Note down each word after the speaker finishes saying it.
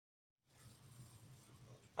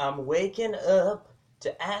I'm waking up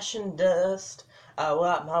to ash and dust. I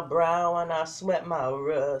wipe my brow and I sweat my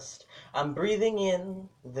rust. I'm breathing in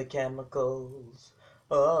the chemicals.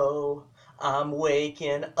 Oh, I'm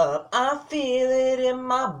waking up. I feel it in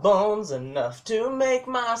my bones enough to make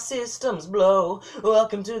my systems blow.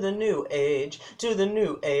 Welcome to the new age, to the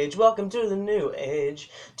new age. Welcome to the new age,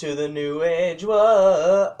 to the new age.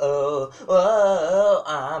 Whoa, whoa,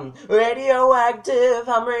 I'm radioactive.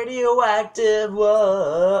 I'm radioactive.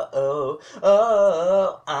 Whoa,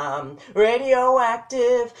 oh, I'm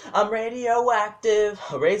radioactive. I'm radioactive.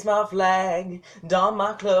 Raise my flag, don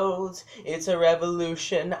my clothes. It's a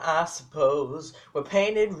revolution, I suppose. We're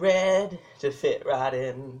painted red to fit right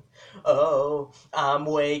in. Oh, I'm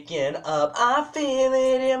waking up. I feel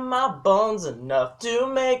it in my bones enough to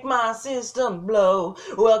make my system blow.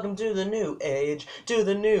 Welcome to the new age, to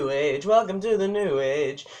the new age. Welcome to the new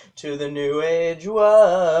age, to the new age.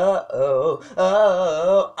 Whoa,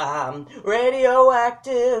 oh, I'm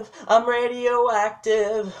radioactive. I'm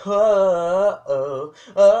radioactive. Whoa,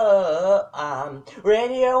 oh, I'm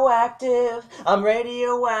radioactive. I'm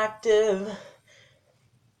radioactive.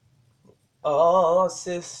 All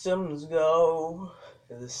systems go.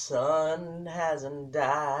 The sun hasn't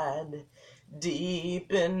died.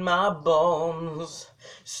 Deep in my bones,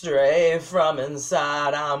 straight from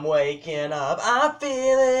inside, I'm waking up. I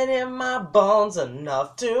feel it in my bones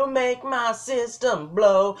enough to make my system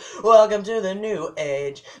blow. Welcome to the new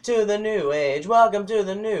age, to the new age. Welcome to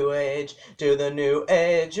the new age, to the new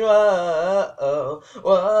age. Whoa,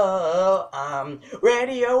 whoa, I'm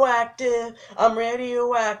radioactive. I'm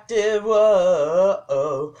radioactive. Whoa,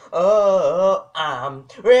 oh, I'm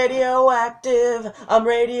radioactive. I'm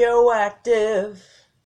radioactive.